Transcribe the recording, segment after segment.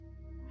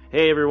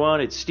Hey everyone,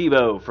 it's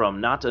Steve-O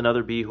from Not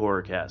Another Bee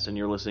Horrorcast, and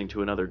you're listening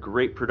to another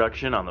great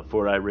production on the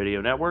 4i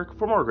Radio Network.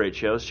 For more great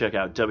shows, check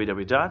out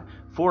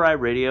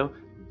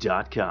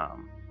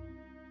www.4iradio.com.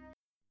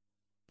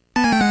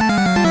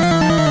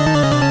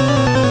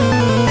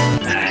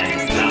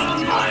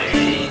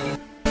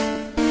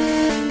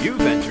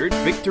 You've entered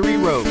Victory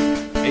Road,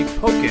 a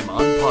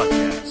Pokemon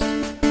podcast.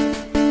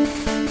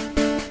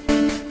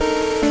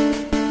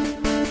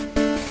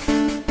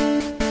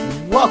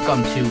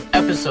 Welcome to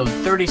episode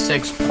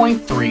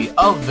 36.3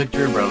 of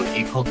Victory Road,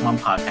 a Pokemon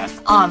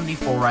podcast on the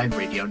 4i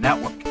Radio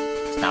Network.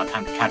 It's now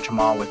time to catch them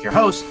all with your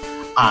host.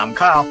 I'm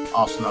Kyle,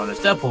 also known as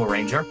Deadpool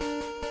Ranger.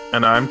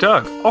 And I'm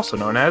Doug, also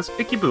known as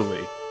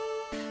Ikebuli.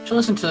 To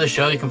listen to the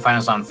show, you can find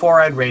us on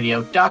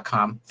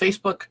 4iRadio.com,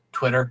 Facebook,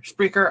 Twitter,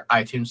 Spreaker,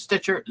 iTunes,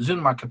 Stitcher,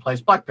 Zune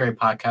Marketplace, BlackBerry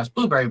Podcast,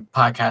 Blueberry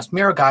Podcast,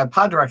 Mirror Guide,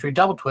 Pod Directory,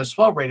 Double Twist,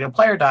 Swell Radio,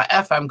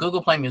 Player.fm,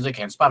 Google Play Music,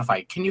 and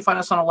Spotify. Can you find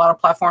us on a lot of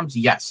platforms?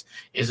 Yes.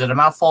 Is it a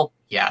mouthful?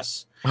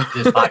 Yes.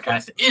 This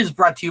podcast is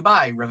brought to you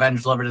by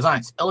Revenge Lover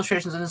Designs,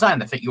 illustrations and design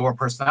that fit your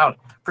personality.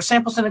 For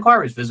samples and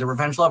inquiries, visit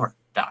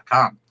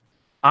RevengeLover.com.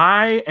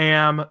 I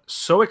am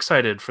so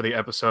excited for the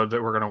episode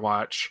that we're going to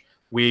watch.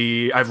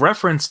 I've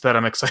referenced that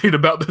I'm excited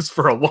about this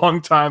for a long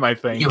time, I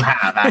think. You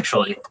have,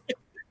 actually.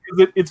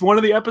 It's one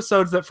of the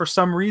episodes that for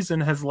some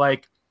reason has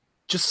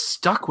just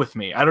stuck with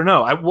me. I don't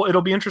know.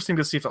 It'll be interesting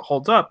to see if it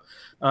holds up.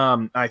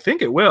 I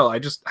think it will. I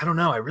don't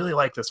know. I really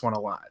like this one a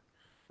lot.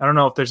 I don't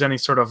know if there's any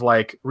sort of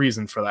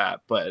reason for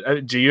that,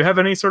 but do you have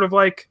any sort of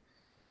I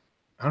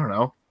don't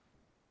know,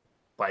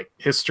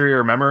 history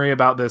or memory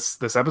about this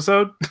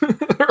episode?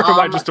 Or am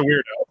I just a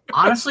weirdo?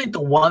 Honestly, the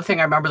one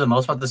thing I remember the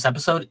most about this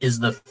episode is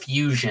the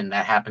fusion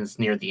that happens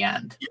near the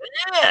end.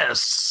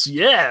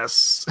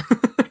 Yes.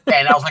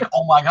 And I was like,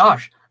 oh my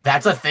gosh,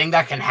 that's a thing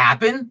that can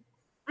happen?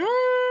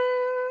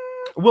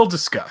 We'll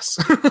discuss.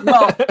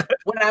 Well,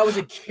 when I was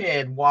a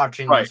kid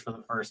watching this for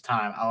the first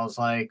time, I was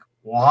like,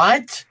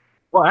 what?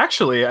 Well,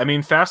 actually, I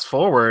mean, fast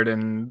forward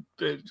and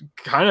it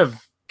kind of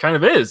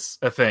is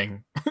a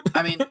thing.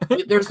 I mean,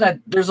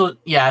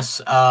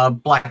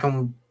 black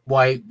and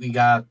white. We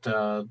got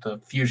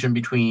the fusion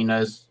between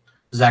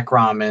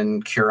Zekrom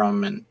and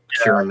Kyurem and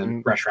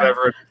Reshiram.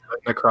 Whatever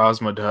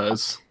Necrozma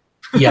does.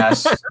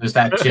 Yes, there's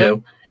that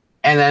too.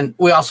 And then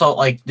we also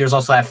there's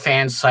also that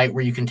fan site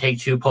where you can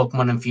take two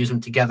Pokemon and fuse them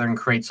together and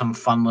create some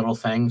fun little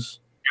things.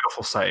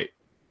 Beautiful site.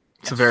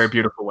 It's a very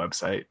beautiful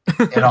website.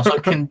 It also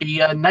can be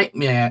a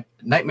nightmare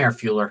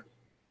fueler.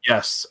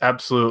 Yes,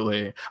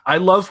 absolutely. I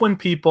love when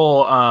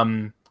people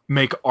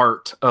make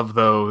art of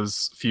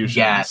those fusions.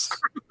 Yes.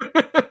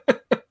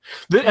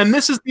 And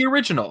this is the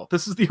original.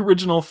 This is the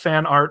original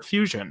fan art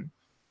fusion.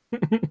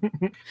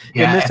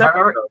 Yeah.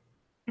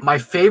 My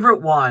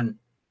favorite one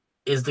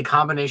is the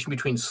combination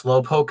between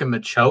Slowpoke and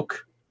Machoke.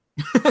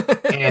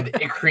 And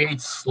it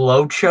creates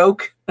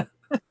Slowchoke.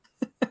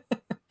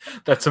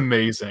 That's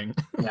amazing.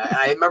 Yeah,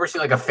 I remember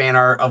seeing a fan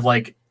art of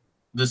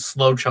the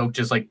Slowchoke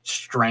just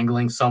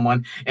strangling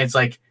someone. And it's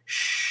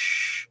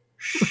shh.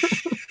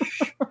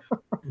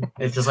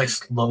 It's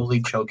just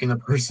slowly choking the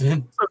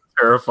person. So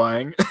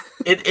terrifying.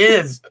 It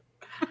is.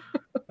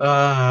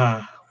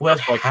 What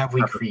have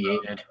we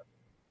created?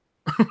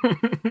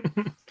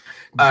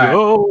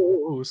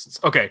 Ghosts.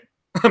 Okay,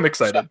 I'm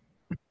excited.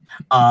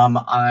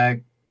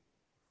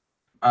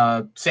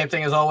 Same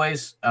thing as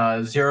always.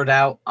 Zeroed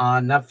Out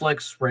on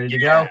Netflix, ready to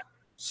go.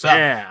 So,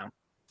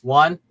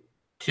 1,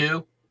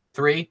 2,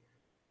 3,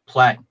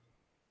 play.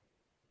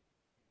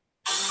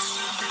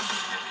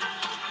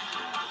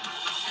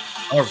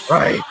 All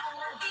right.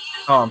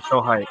 Oh, I'm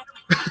so hyped.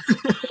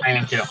 I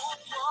am too.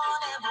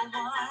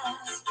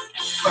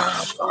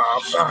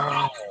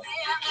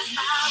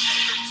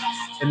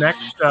 The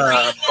next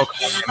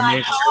Pokemon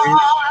animation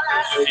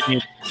series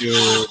needs to do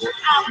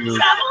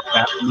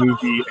that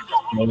movie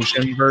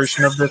explosion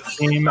version of this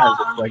theme as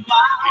it's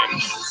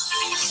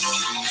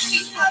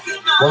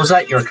What was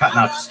that? You were cutting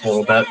out just a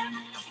little bit.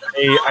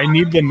 I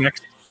need the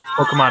next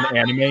Pokemon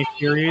anime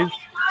series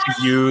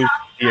to use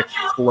the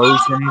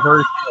explosion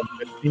version of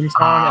this theme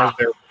song as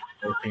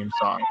their theme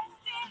song.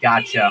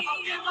 Gotcha.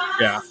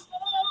 Yeah.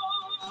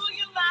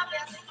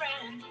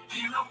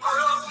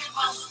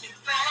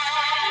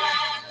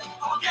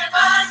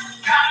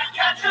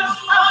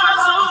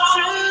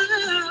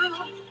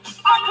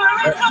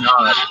 That's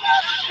not.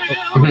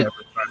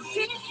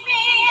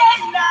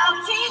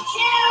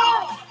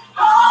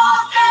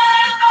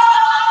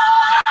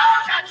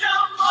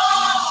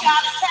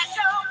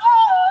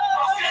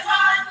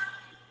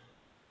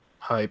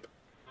 Hype.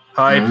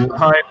 I'm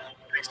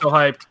so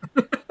hyped.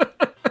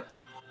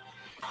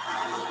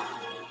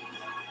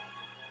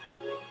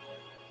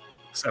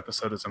 This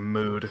episode is a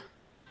mood.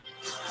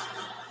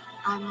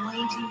 I'm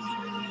waiting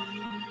for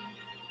you.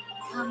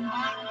 Come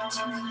back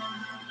to me.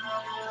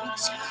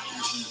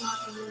 Return to your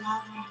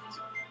beloved.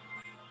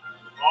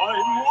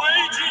 I'm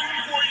waiting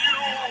for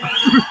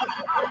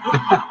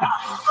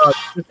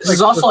you. This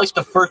is also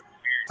the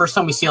first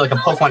time we see a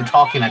Pokemon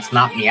talking that's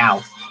not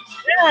Meowth.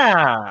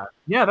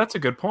 Yeah, that's a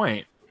good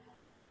point.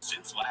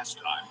 Since last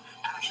time,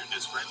 Ash and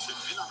his friends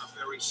have been on a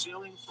ferry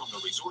sailing from the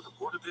resort of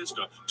Porta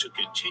Vista to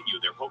continue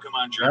their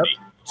Pokemon journey.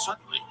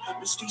 Suddenly,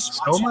 Misty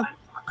spots So much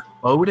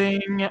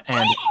boating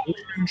and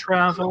ocean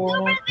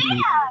travel.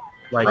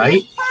 Like,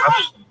 Right?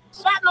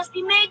 That must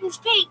be Maiden's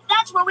Peak.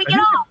 That's where we I get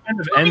think off. it's kind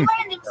of We'll be end.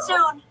 landing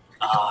soon.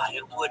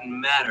 It wouldn't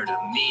matter to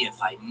me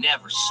if I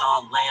never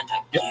saw land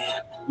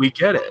again. We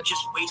get it.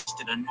 Just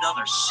wasted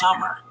another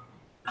summer.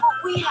 But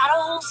we had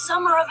a whole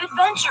summer of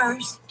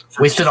adventures.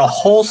 Wasted a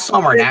whole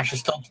summer, and Ash is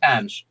still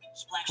 10.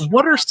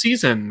 What are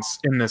seasons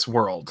in this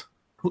world?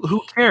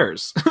 Who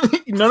cares?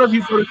 None of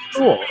you go to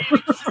school.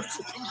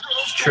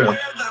 It's true.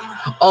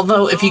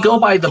 Although, if you go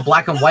by the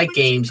black and white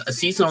games, a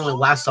season only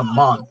lasts a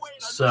month.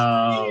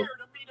 So,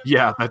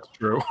 Yeah, that's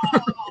true.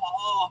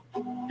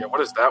 Yeah,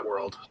 what is that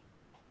world?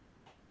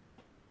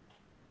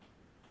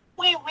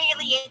 We're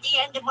really at the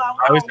end of our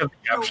I always road. have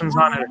the captions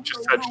on and it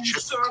just said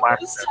ship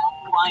class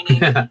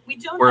We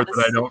don't words have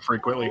that I a don't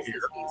frequently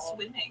single hear. place to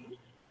be swimming.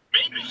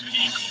 Maiden's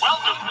Peak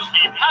welcomes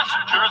the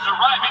passengers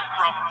arriving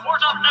from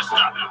Porta Vista.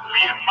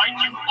 We invite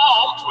you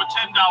all to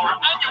attend our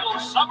annual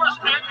Summer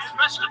Spin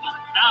Festival,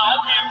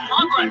 now in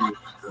progress.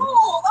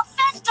 Cool, a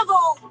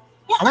festival.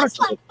 Yeah, I want looks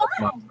to go like to the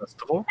fun. Pokemon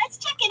Festival. Let's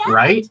check it out.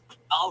 right?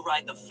 I'll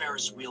ride the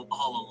Ferris wheel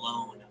all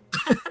alone.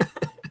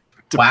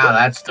 Wow,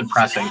 that's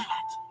depressing.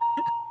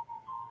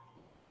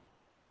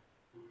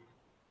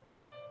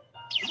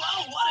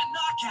 Whoa, what a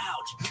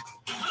knockout!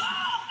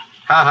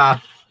 Haha.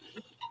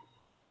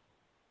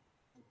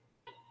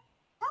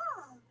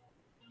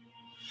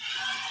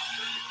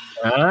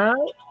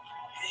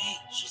 Hey,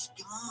 she's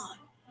gone.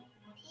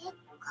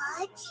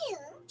 Pikachu.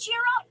 Cheer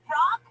up,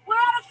 Brock. We're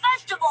at a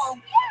festival.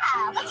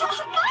 Yeah, let's have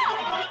some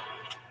fun.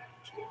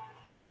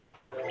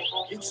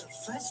 It's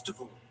a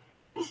festival.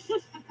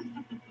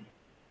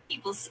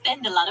 People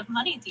spend a lot of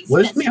money at these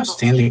What is festivals, Meow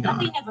standing but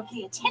they on? never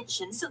pay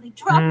attention, so they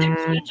drop their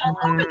change all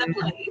over the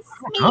place.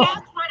 Me out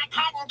want a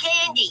cotton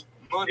candy.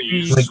 Money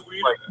is Like,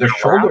 sweet. Their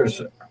shoulders.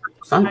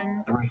 It's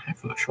not the right height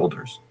for the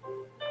shoulders.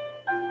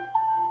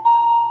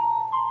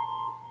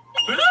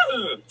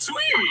 Sweet.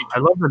 I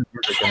love the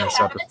music in Now, this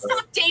Rabbit, episode.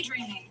 stop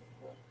daydreaming.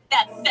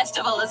 That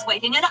festival is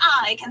waiting, and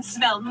I can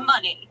smell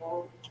money.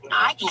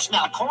 I can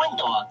smell corn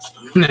dogs.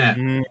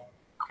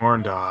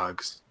 Corn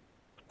dogs.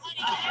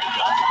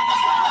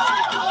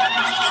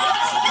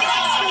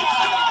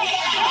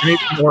 We need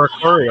some more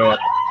choreo.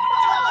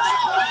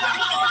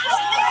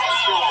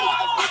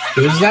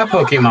 Who's that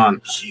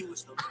Pokemon? She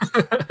was the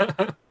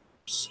Pika?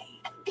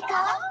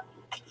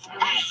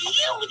 Hey,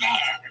 you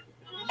there.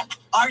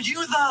 Are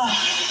you the...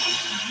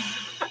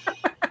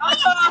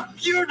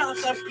 you're not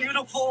that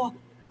beautiful.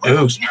 Ooh.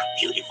 Who's not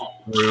beautiful?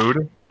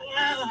 Rude.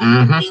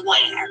 Mhm.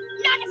 Beware.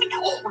 Not of an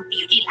old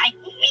beauty like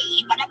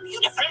me, but a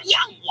beautiful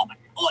young woman,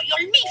 or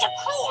you'll meet a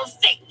cruel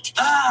fate.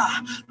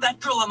 That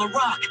girl on the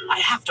rock. I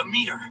have to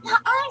meet her. Now,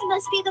 I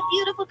must be the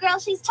beautiful girl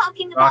she's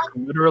talking about. Rock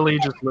literally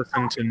just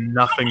listened to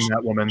nothing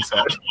that woman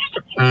said.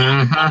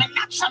 Mhm. And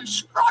not some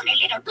scrawny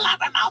little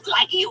blabbermouth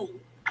like you.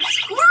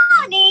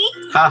 Scrawny?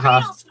 Haha.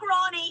 Real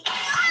scrawny.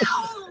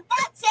 Oh,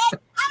 that's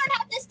it. I don't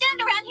have to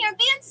stand around here and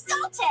be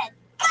insulted.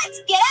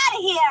 Let's get out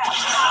of here.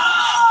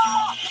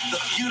 The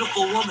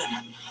beautiful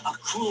woman. A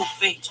cruel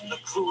fate. The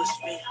cruelest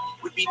fate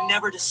would be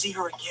never to see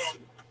her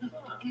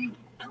again.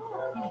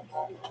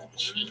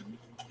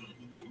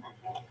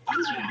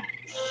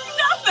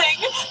 Nothing!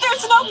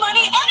 There's no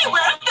money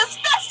anywhere at this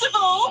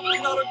festival!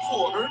 Not a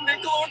quarter,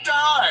 nickel, or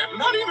dime.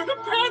 Not even a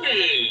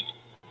penny.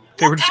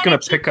 They were just gonna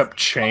pick up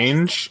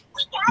change.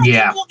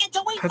 Yeah.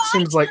 That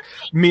seems like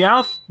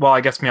Meowth. Well,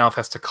 I guess Meowth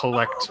has to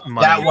collect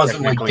money. That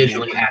wasn't like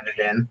technically. digitally added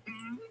in.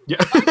 Yeah.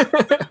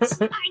 I've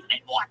been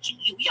watching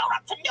you. You're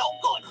up to no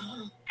good.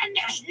 And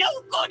there's no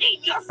good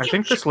in your future. I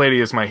think this lady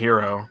is my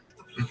hero.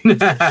 With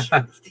the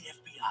FBI.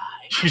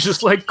 She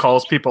just like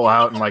calls people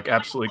out and like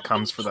absolutely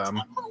comes for them.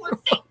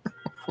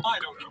 I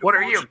don't need What a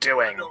are you fortune to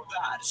doing? know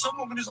that. Some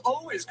woman is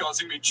always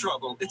causing me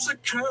trouble. It's a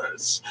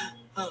curse.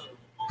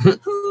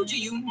 Who do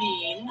you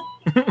mean?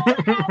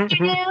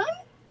 Afternoon.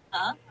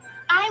 Huh?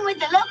 I'm with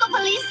the local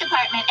police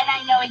department, and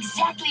I know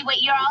exactly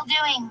what you're all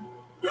doing.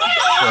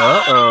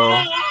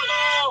 Uh-oh.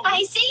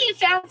 I see you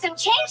found some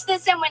change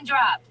that someone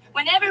dropped.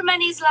 Whenever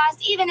money's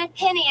lost, even a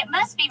penny, it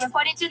must be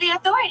reported to the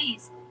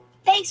authorities.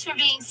 Thanks for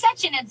being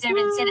such an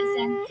observant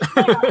citizen.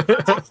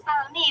 Just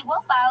follow me.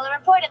 We'll file a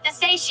report at the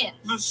station.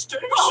 The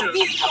station. Oh,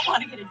 we don't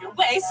want to get in your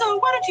way, so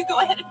why don't you go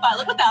ahead and file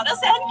it without us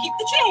and keep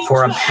the change?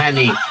 For a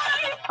penny.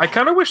 I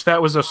kind of wish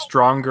that was a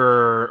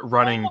stronger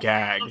running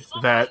gag.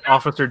 That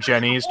Officer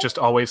Jenny's just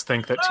always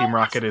think that Team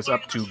Rocket is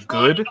up to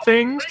good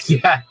things,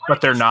 Yeah.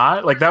 but they're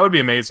not. Like that would be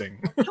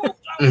amazing. 2,000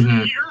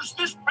 Mhm. years,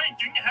 this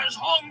painting has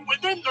hung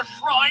within the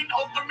shrine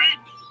of the maiden.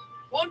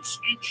 Once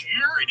each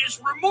year, it is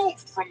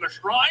removed from the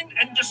shrine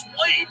and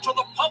displayed to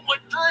the public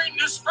during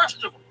this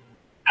festival.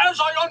 As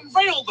I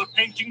unveil the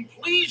painting,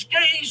 please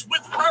gaze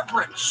with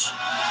reverence.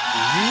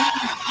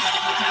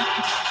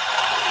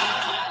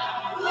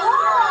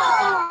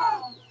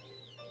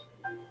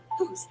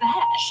 Who's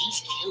that?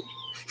 She's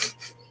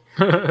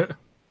cute.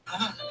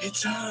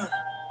 It's her.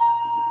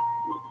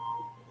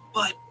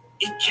 But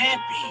it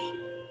can't be.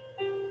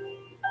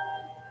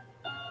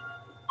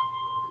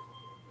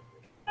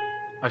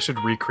 I should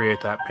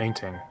recreate that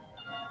painting.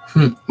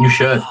 You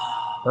should.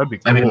 That'd be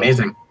cool. That'd be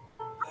amazing.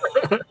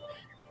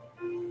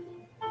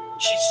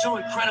 She's so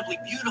incredibly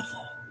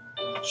beautiful.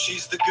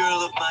 She's the girl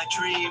of my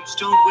dreams.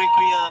 Don't wake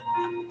me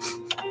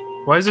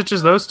up. Why is it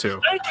just those two?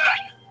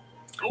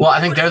 Well, I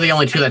think they're the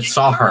only two that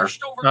saw her.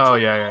 Oh,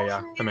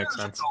 yeah. That makes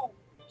sense.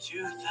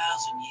 2,000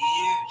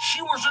 years.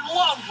 She was in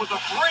love with a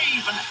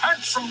brave and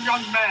handsome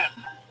young man,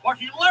 but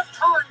he left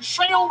her and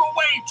sailed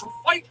away to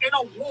fight in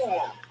a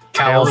war.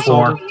 Kalos All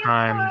War. the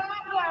time.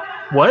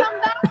 What?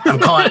 I'm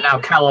calling it now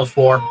Kalos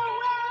War.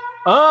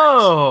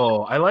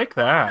 Oh, I like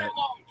that.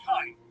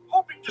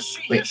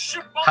 Wait,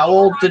 how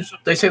old did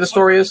they say the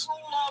story is?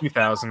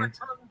 2000.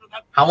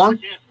 How long?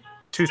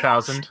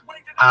 2000.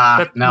 No,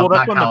 that's not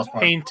when Kalos the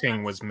War.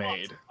 painting was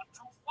made.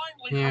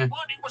 Yeah,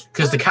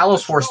 because the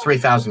Kalos War is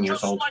 3,000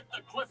 years old.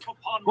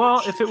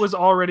 Well, if it was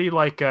already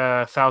like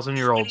a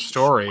 1,000-year-old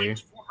story,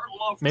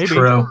 maybe.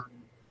 True.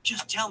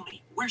 Just tell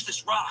me, where's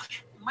this rock?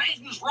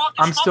 Maiden's Rock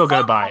is I'm still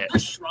gonna not buy far it. from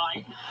this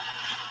shrine.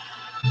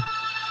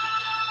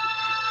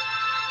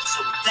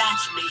 So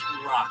that's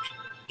Maiden Rock.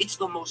 It's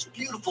the most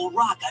beautiful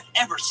rock I've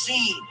ever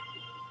seen.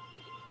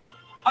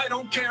 I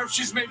don't care if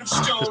she's made of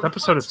stone. This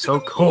episode is so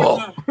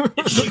cool.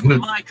 If she were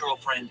my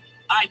girlfriend,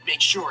 I'd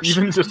make sure she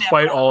Even was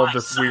despite never all on of my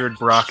this side. weird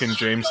Brock and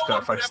James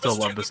stuff, I still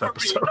love this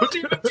episode.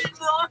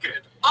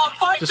 I'll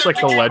fight Just them like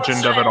the again,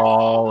 legend of it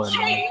all and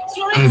James,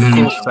 you're Mhm.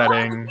 cool insane.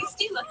 setting, We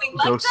steal a thing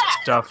like ghost that.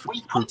 stuff,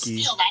 We don't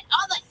spooky. steal that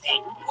other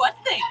thing. What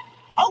thing?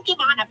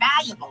 Pokemon are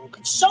valuable,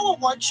 and so are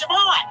works of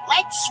art.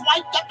 Let's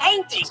swipe the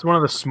painting. It's one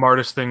of the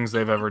smartest things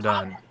they've ever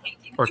done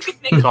or You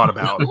could make thought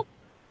about.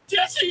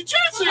 Jesse,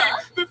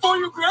 before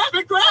you grab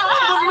it for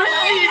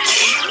me!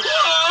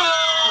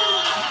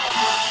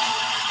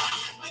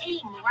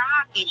 Team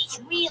Rocket is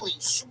really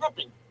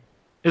slipping.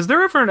 Is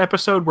there ever an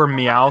episode where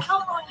Meowth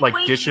like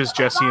ditches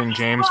Jesse and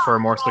James for a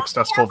more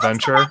successful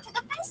venture?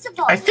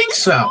 I think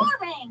so.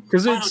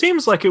 Because it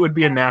seems like it would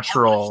be a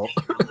natural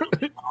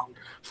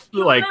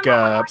like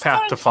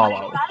path to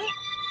follow.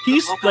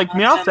 He's like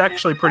Meowth's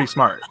actually pretty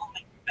smart.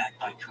 Back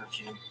by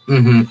curfew.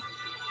 Mm-hmm.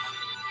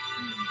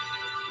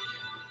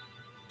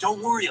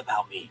 Don't worry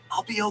about me.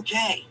 I'll be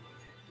okay.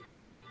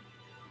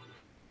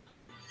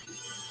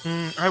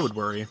 I would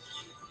worry.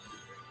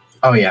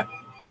 Oh, yeah.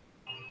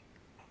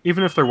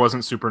 Even if there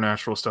wasn't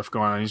supernatural stuff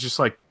going on, he's just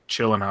like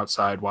chilling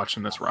outside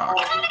watching this rock.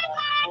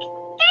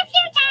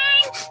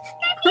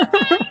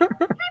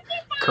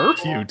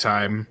 Curfew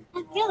time.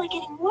 I'm really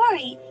getting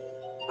worried.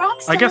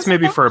 I guess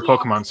maybe for a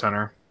Pokemon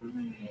Center.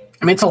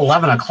 I mean, it's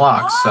 11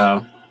 o'clock,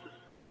 so...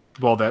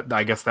 Well, that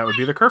I guess that would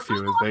be the curfew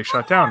as they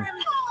shut down.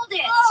 Hold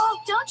it! Oh,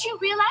 don't you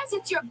realize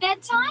it's your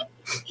bedtime?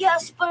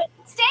 Yes, but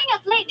staying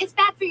up late is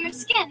bad for your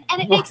skin,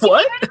 and it makes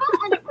What? you irritable,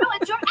 and it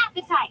ruins your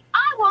appetite.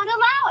 I won't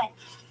allow it.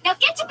 Now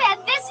get to bed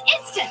this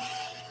instant.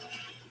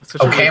 That's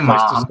such a Okay, good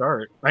place to Mom.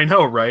 start. I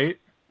know, right?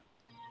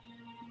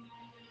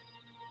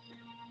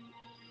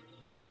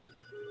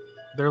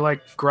 They're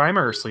like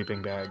Grimer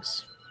sleeping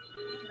bags.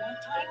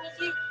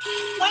 Wake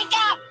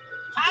up!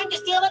 Time to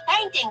steal the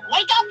painting.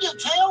 Wake up, you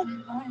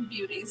two!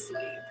 Beauty sleep.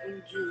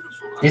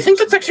 You think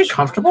that's actually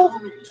comfortable?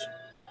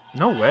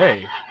 No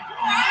way.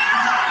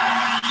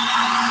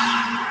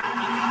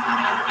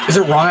 Is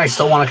it wrong I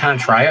still want to kind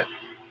of try it?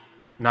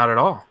 Not at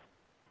all.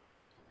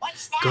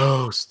 What's that?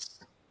 Ghosts.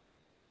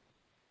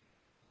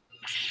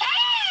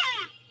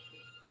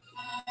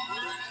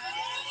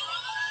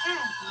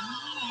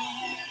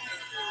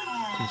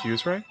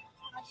 Confused, right?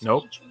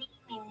 Nope.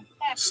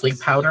 Sleep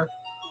powder?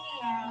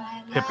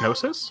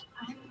 Hypnosis?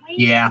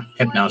 Yeah,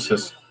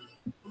 hypnosis.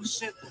 Who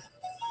said that?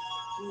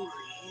 Who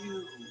are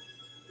you?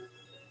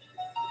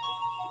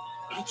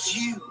 It's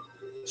you.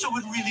 So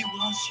it really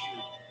was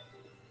you.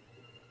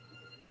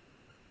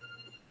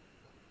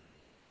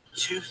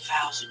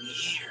 2,000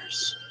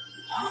 years.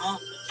 Huh?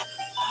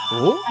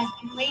 Oh? I've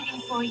been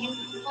waiting for you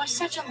for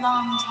such a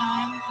long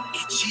time.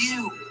 It's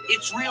you.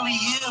 It's really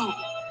you.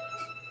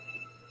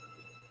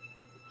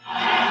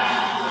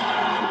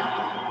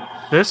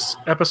 This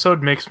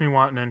episode makes me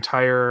want an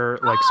entire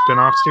like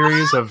spin-off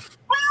series of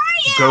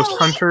ghost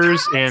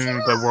hunters in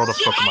the world of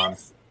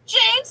Pokemon.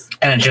 James,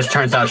 And it just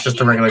turns out it's just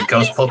a regular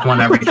ghost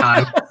Pokemon every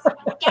time.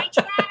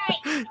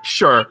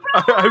 Sure,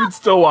 I would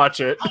still watch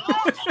it.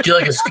 Do you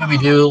like a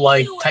Scooby-Doo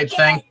like type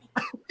thing?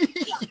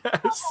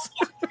 Yes.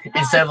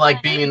 Instead of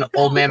like being an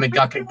old man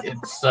McGuck,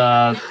 it's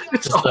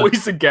It's just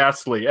always a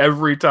Ghastly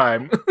every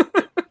time.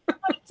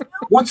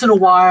 once in a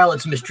while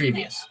it's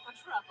mischievous.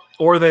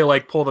 Or they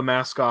like pull the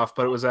mask off,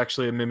 but it was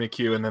actually a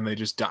Mimikyu and then they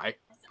just die.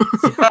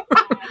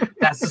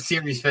 That's the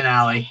series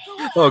finale.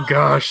 Oh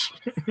gosh.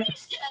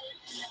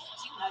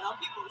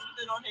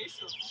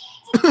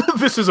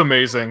 This is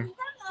amazing.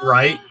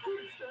 Right?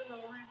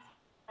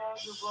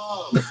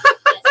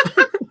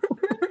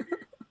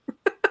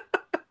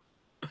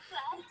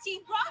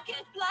 Team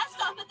Rocket,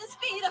 blast off at the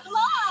speed of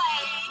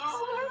light.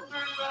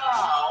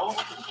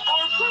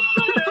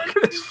 Look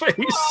at his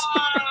face.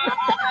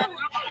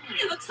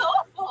 He looks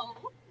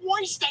awful.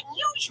 Worse than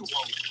usual.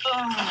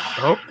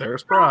 Oh,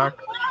 there's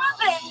Brock.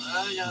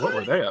 Robin! What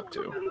were they up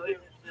to?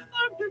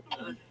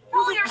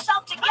 Pull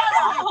yourself together.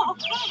 What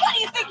do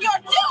you think you're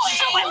doing?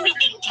 So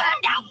everything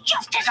turned out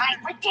just as I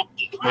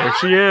predicted. There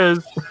she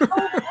is.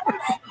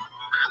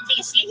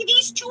 Obviously,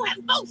 these two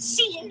have both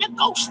seen the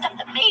ghost of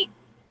the maiden.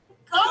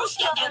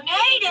 Ghost of the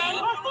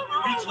maiden?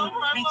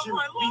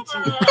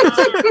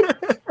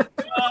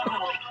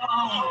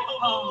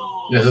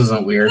 This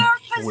isn't weird.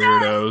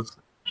 Weirdos.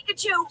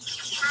 Pikachu.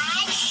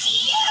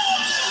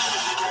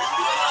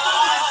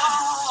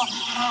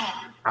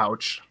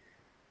 Ouch.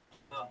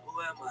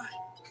 Who am I?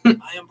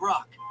 I am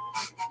Brock.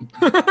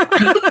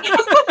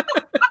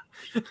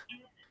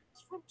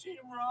 It's from Team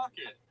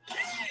Rocket. Hey!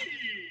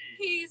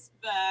 He's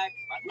back.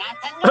 But not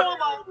the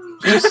normal.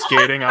 She's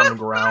skating on the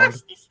ground.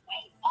 This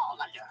way fall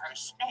under her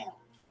spell.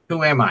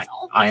 Who am I?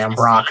 I am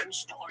Brock.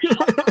 Bring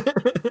them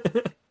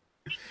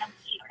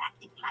here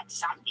acting like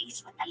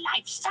zombies with the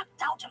life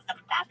sucked out of them,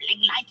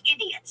 babbling like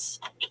idiots.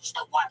 It's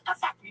the work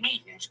of that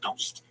maiden's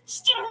ghost,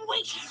 still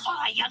waiting for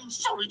a young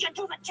soldier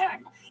to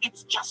return.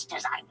 It's just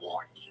as I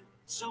warned you.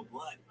 So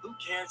what? Who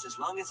cares as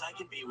long as I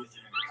can be with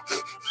her?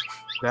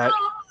 That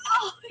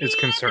is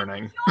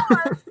concerning.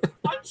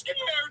 I'm scared.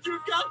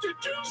 You've got to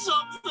do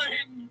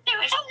something.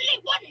 There is only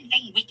one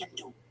thing we can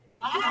do.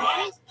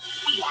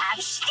 We have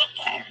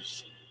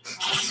stickers.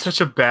 Such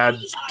a bad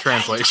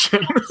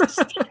translation.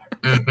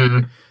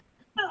 Mhm.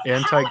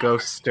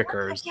 Anti-ghost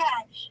stickers.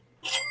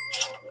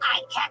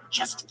 I can't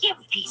just give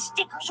these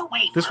stickers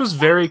away. This was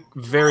very,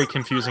 very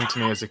confusing to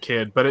me as a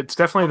kid, but it's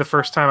definitely the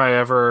first time I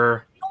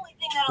ever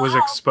was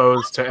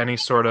exposed to any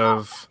sort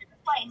of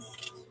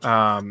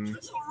I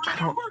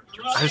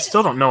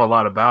still don't know a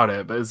lot about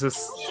it, but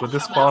would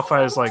this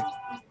qualify as like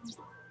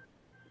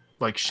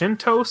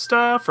Shinto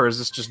stuff, or is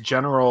this just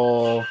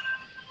general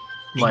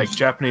like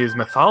Japanese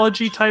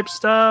mythology type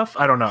stuff?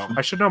 I don't know.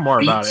 I should know more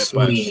about it,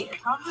 but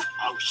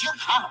Oh, she'll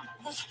come.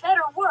 This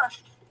better work.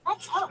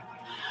 Let's hope.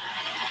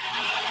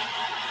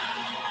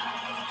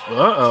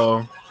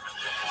 uh-oh.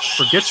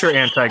 Forget your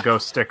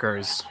anti-ghost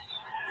stickers.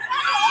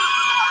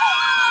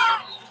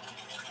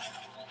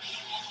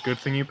 Good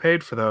thing you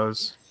paid for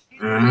those.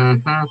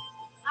 Mhm. I've been waiting.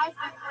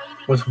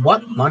 With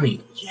what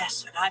money?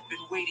 Yes, and I've been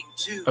waiting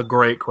too. A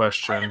great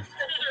question.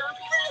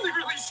 Really,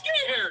 really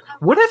scared.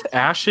 What if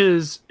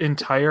Ash's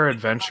entire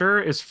adventure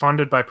is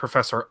funded by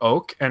Professor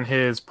Oak and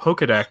his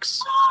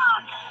Pokedex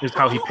is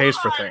how he pays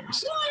for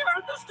things? Why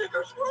aren't the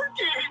stickers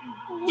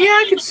working? Yeah,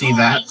 I could see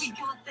that. We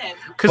got them.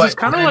 Because it's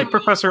But kind of then- like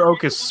Professor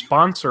Oak is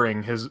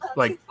sponsoring his,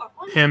 like,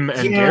 him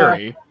and Yeah.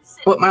 Gary.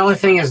 But my only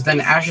thing is,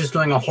 then Ash is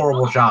doing a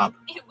horrible job.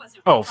 It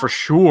wasn't Oh, for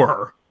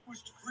sure.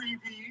 Was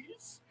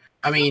freebies?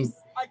 I mean,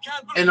 I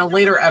can't in a believe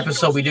later everybody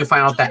episode, goes we do to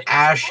find out that the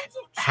Ash Of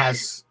course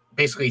has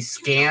basically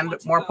scanned I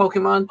more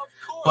Pokemon, Of course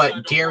I but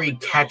don't Gary wanna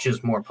go.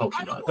 catches more I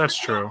Pokemon. don't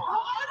That's wanna true. go.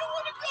 I don't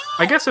wanna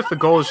go. I guess if the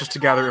goal is just to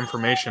gather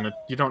information,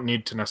 you don't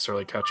need to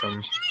necessarily catch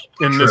them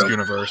in this True.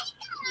 universe.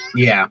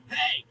 Yeah.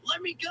 Hey,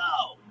 let me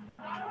go.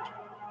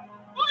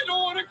 I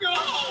don't want to go.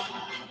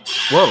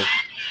 Whoa.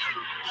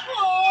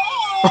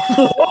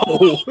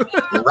 Oh.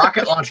 Whoa.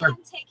 Rocket launcher.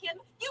 Take him.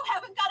 You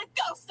haven't got a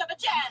ghost of a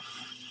chance.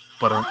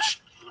 But Oh,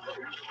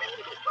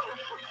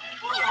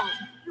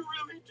 you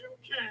really do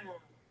care.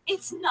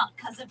 It's not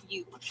because of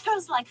you.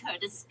 Girls like her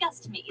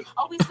disgust me.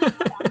 Always with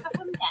the back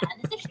of a man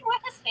as if she were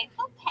his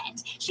faithful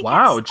pet. She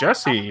wow, can't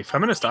Jessie,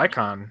 feminist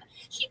icon.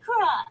 She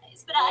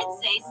cries, but I'd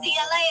say see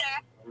you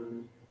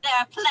later. There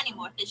are plenty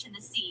more fish in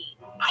the sea.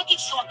 I can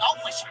sure go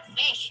for some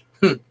fish.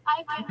 I've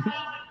been waiting.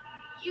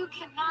 You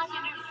cannot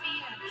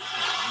interfere.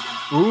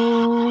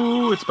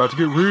 Ooh, it's about to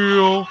get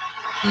real.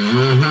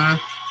 Mm-hmm.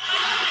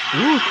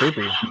 Ooh,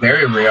 creepy.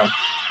 Very real. Who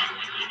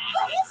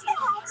is that?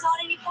 Not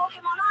any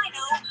Pokemon I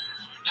know.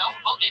 No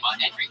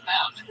Pokemon entry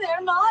found.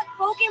 They're not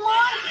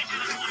Pokemon?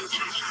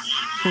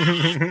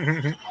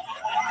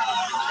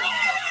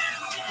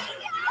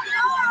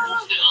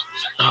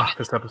 Ah,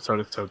 this episode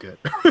is so good.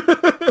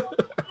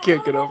 I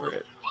can't get over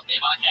it.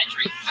 Pokemon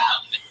entry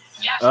found.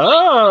 Yes.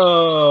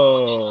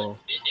 Oh.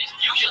 It is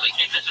usually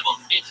invisible.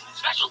 Its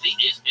specialty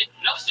is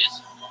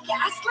hypnosis.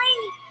 Ghastly?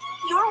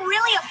 You're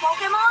really a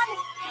Pokemon?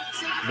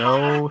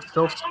 No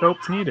stealth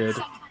scope needed.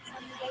 And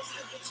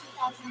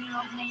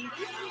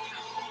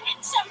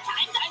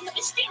sometimes I'm the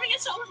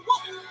mysterious old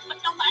woman. But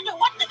no matter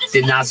what the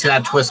Did not see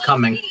that twist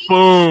coming.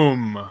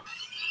 Boom.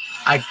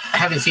 I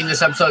haven't seen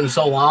this episode in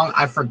so long,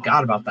 I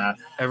forgot about that.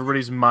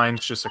 Everybody's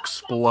minds just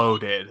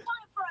exploded. Time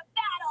for a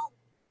battle.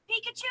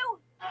 Pikachu?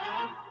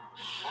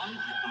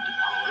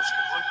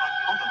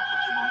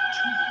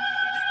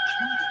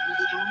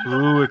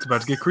 Ooh, it's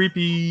about to get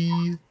creepy.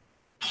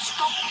 It's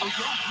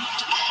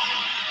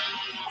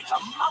a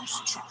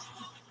mouse trap.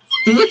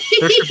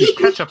 There should be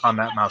ketchup on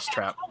that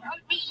mousetrap.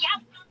 Hurt me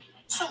up.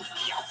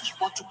 Sophia, you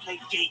want to play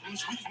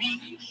games with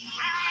me?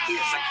 Here's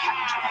a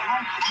character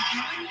I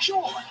hope you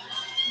enjoy.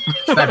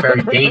 It's not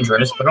very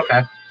dangerous, but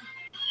okay.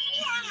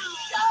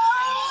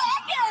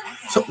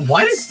 So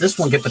why does this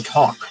one get to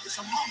talk? It's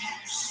a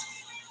mongoose.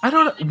 I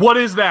don't know. What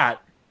is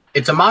that?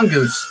 It's a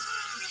mongoose.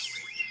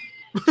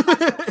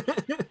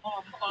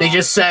 They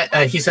just said,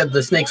 he said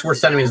the snake's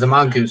worst enemy is the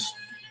mongoose.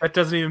 That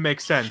doesn't even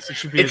make sense. It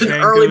should be It's a an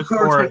Zangoose early or,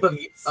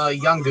 prototype of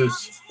young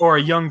goose. or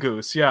a young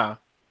goose, yeah.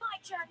 My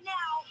turn now.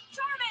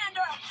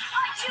 Charmander,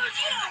 I choose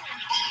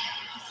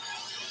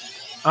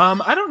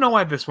you. I don't know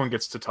why this one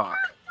gets to talk,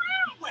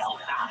 Well,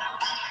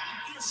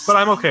 but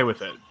I'm okay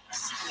with it.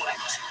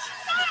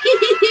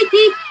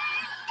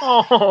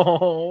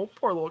 Oh,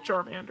 poor little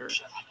Charmander.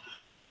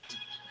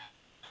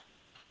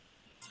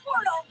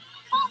 Squirtle,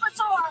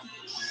 Bulbasaur,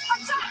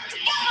 attack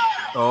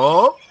together.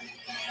 Oh.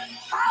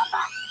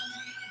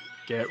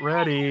 Get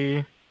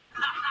ready.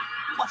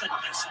 what a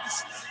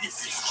nuisance.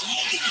 This is too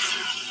easy.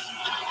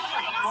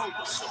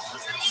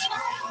 Bulbasaurs and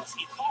Squirtles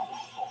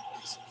evolved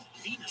forms.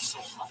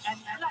 Venusaur and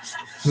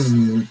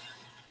Blastoise.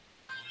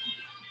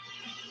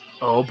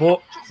 Oh boy,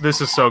 this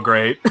is so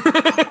great.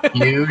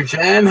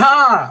 Fusion,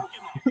 ha!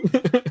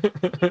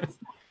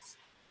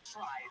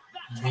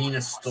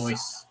 Venus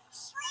Toys.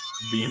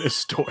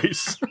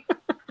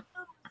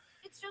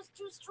 It's just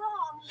too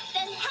strong.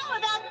 Then how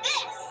about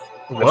this?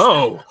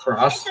 Whoa.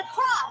 Cross. It's a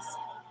cross.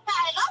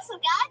 I've also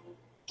got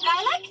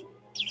garlic,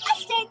 a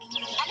stick,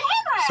 and a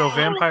hammer. So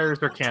vampires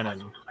are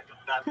canon. Like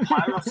a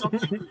vampire or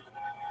something?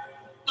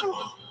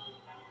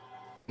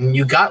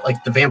 You got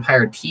like the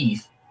vampire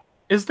teeth.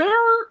 Is there...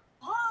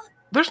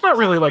 There's not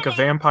really like a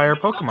vampire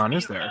Pokemon,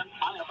 is there?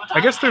 I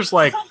guess there's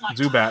like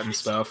Zubat and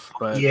stuff,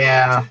 but...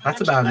 Yeah,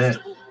 that's about it.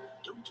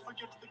 Don't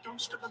forget the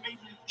ghost of the maiden.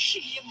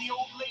 She and the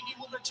old lady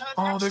will return.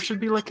 Oh, there should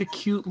be like a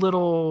cute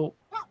little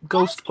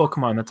ghost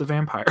Pokemon that's a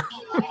vampire.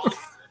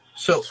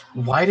 So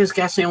why does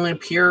Ghastly only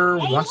appear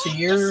once a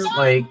year?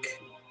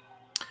 Like,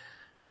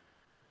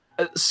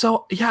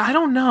 So, yeah, I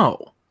don't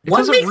know. It what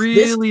doesn't makes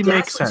really this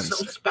make Ghastly sense.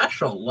 so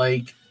special?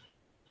 Like,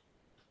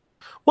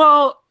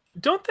 Well,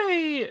 don't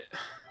they...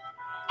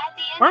 At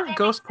the end Aren't of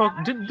ghost every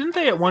Pokemon... summer, Didn't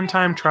they at one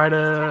time try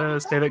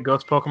to say that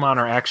ghost Pokemon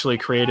are actually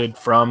created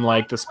from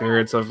like the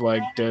spirits of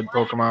like dead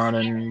Pokemon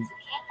and... can't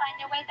find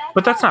their way back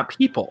But that's home. not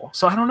people,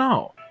 so I don't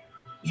know.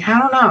 yeah, I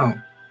don't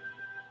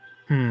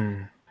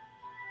know.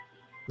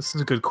 This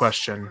is a good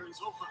question. Is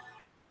over,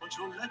 but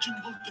your legend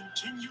will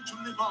continue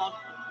to live on.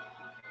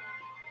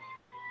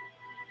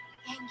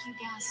 Thank you,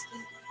 Ghastly.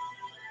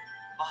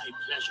 My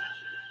pleasure.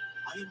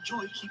 I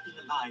enjoy keeping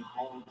alive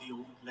all the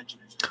old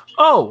legends that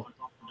people Oh! have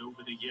forgotten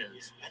over the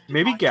years. And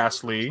Maybe if I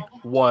Ghastly have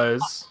trouble,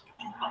 was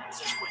I can bounce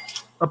this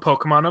way. a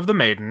Pokemon of the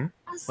Maiden,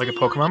 I'll like a see you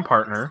Pokemon at the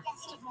partner,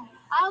 festival.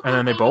 I'll and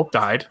then they go both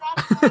back died.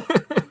 to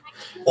that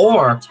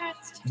Or-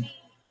 returns to me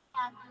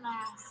at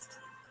last.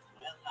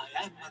 Well,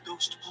 I am a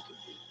ghost Pokemon.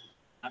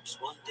 Perhaps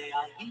one day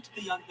I'll meet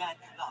the young man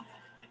you love,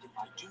 and if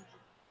I do,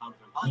 I'll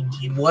remind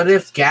him. What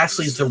if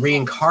Ghastly's the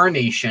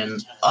reincarnation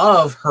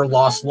of her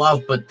lost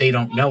love, but they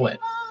don't know it?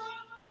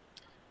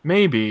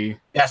 Maybe.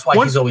 That's why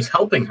What- he's always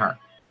helping her.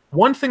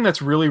 One thing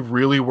that's really,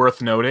 really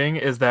worth noting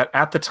is that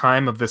at the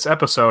time of this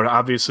episode,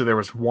 obviously there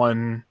was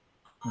one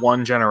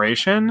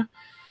generation,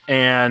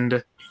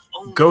 and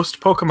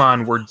ghost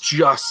Pokemon were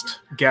just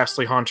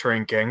Ghastly, Haunter,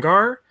 and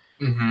Gengar.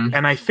 Mm-hmm.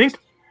 And I think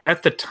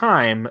at the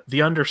time,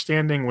 the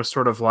understanding was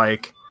sort of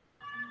like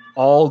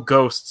all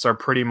ghosts are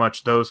pretty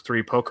much those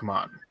three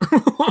Pokemon.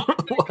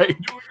 Like,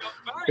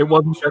 it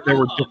wasn't that there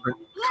were different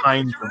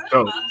kinds of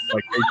ghosts.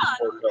 Like, they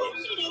just were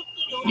ghosts.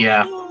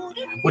 Yeah.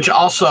 Which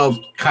also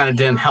kind of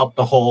didn't help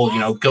the whole,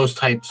 ghost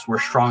types were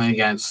strong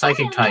against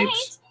psychic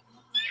types,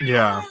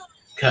 Yeah.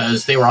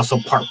 because they were also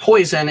part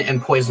poison,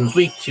 and poison's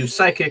weak to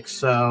psychic,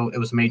 so it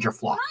was a major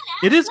flaw.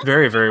 It is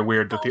very, very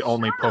weird that the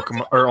only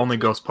Pokemon or only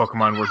ghost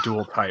Pokemon were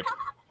dual type.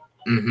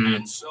 Mm-hmm.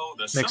 And so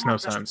the Makes summer no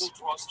festival sense.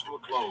 draws to a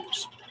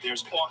close.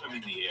 There's autumn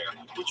in the air,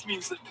 which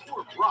means that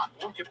poor Brock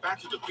won't get back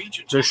to the beach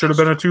until There should have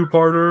been a next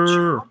two-parter.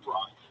 Sure,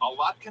 Brock. A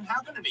lot can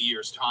happen in a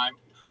year's time.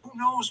 Who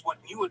knows what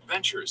new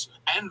adventures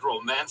and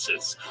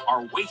romances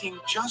are waiting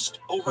just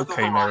over the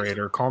Okay, horizon.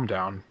 narrator, calm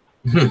down.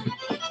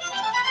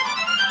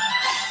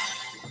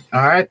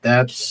 All right,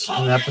 that's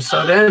an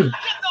episode in.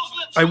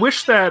 I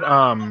wish that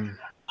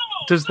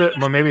does the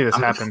well maybe this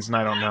I'm- happens and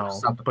I don't know.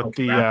 Stop the But poke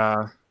the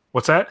rap.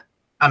 what's that?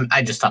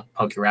 I just stopped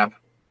Poke Rap.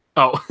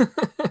 Oh.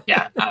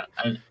 Yeah,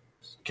 I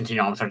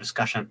continue on with our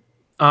discussion.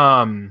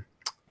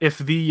 If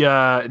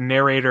the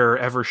narrator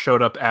ever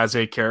showed up as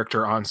a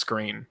character on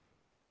screen.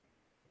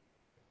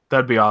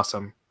 That'd be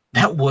awesome.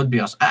 That would be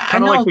awesome. I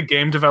Kind of know, like the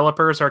game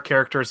developers are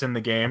characters in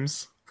the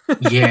games.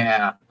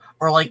 yeah.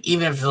 Or like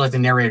even if like the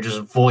narrator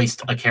just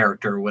voiced a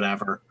character or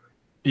whatever.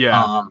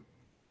 Yeah.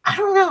 I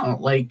don't know.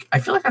 Like I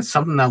feel like that's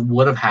something that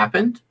would have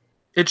happened.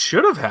 It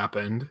should have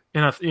happened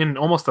in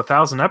almost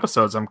 1,000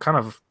 episodes. I'm kind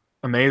of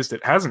amazed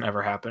it hasn't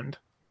ever happened.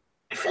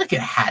 I feel like it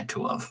had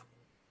to have.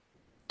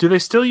 Do they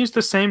still use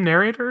the same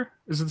narrator?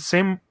 Is it the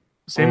same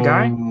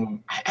guy?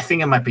 I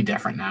think it might be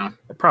different now.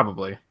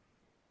 Probably.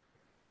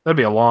 That'd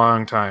be a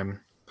long time.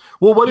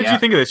 Well, what did Yeah. you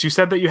think of this? You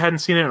said that you hadn't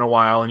seen it in a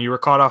while and you were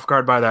caught off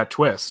guard by that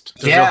twist.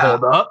 Does Yeah. it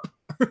hold up?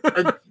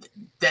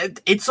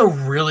 It's a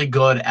really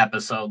good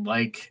episode.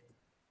 Like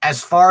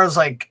as far as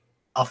like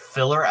a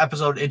filler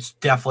episode, it's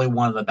definitely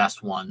one of the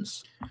best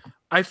ones.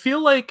 I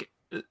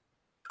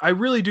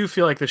really do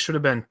feel like this should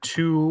have been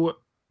 2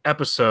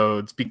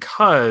 episodes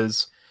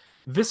because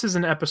this is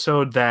an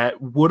episode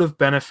that would have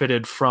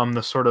benefited from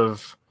the sort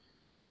of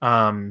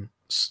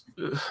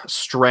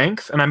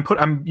strength, and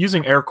I'm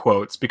using air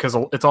quotes because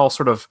it's all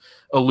sort of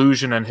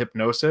illusion and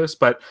hypnosis,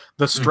 but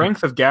the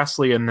strength of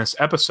Ghastly in this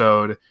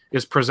episode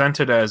is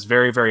presented as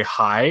very, very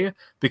high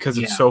because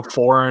it's so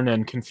foreign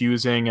and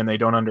confusing and they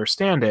don't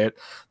understand it,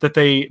 that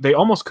they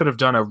almost could have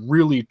done a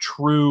really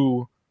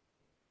true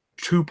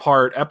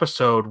 2-part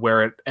episode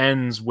where it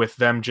ends with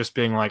them just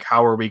being like,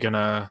 how are we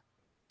gonna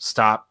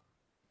stop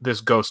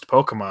this ghost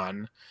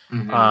Pokemon?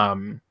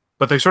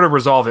 But they sort of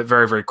resolve it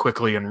very, very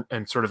quickly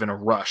and sort of in a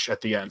rush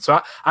at the end.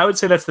 So I would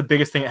say that's the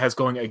biggest thing it has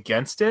going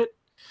against it.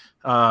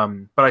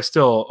 But I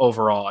still,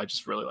 overall, I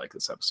just really like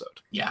this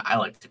episode. Yeah, I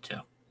liked it too.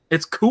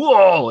 It's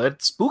cool.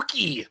 It's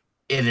spooky.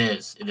 It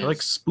is. I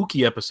like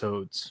spooky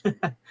episodes.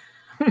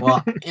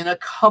 Well, in a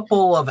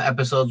couple of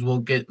episodes, we'll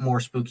get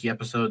more spooky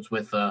episodes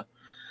with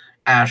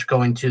Ash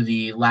going to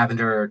the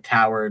Lavender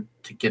Tower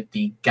to get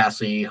the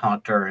Ghastly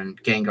Haunter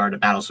and Gengar to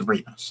battle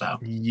Sabrina. So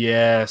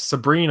yeah,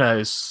 Sabrina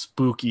is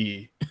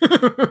spooky.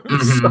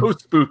 So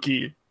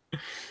spooky.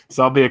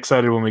 So I'll be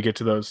excited when we get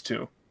to those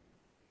too.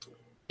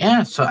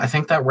 Yeah, so I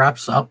think that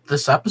wraps up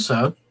this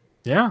episode.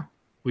 Yeah,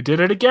 we did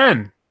it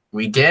again.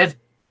 We did.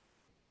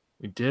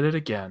 We did it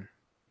again.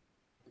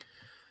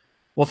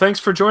 Well,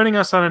 thanks for joining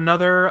us on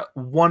another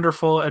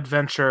wonderful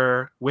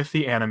adventure with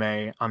the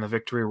anime on the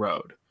Victory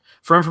Road.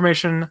 For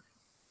information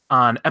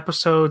on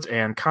episodes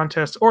and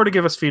contests, or to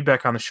give us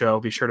feedback on the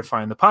show, be sure to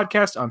find the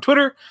podcast on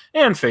Twitter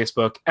and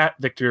Facebook at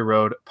Victory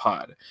Road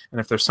Pod.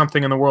 And if there's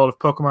something in the world of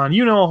Pokemon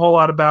you know a whole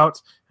lot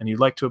about and you'd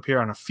like to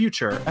appear on a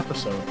future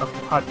episode of the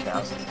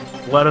podcast,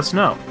 let us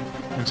know.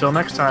 Until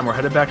next time, we're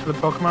headed back to the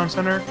Pokemon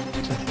Center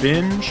to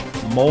binge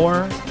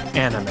more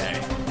anime.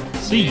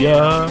 See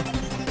ya!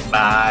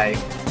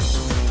 Bye.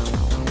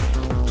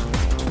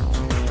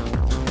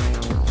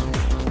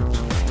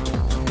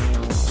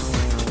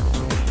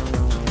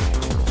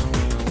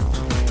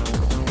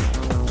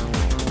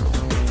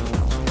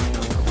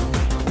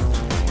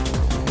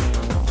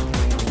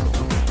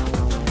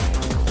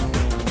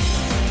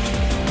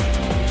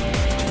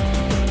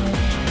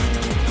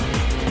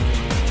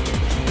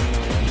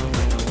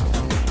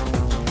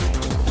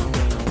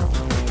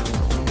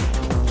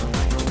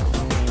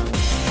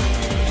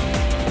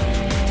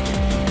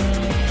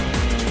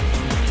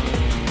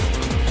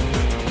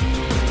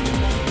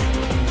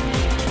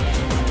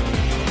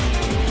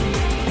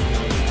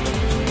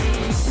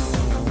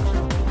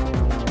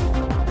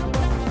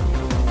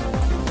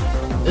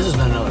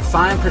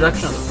 Fine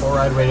production of the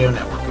 4Ride Radio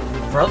Network.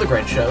 For other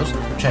great shows,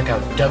 check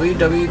out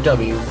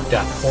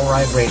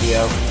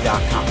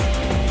www.4rideradio.com.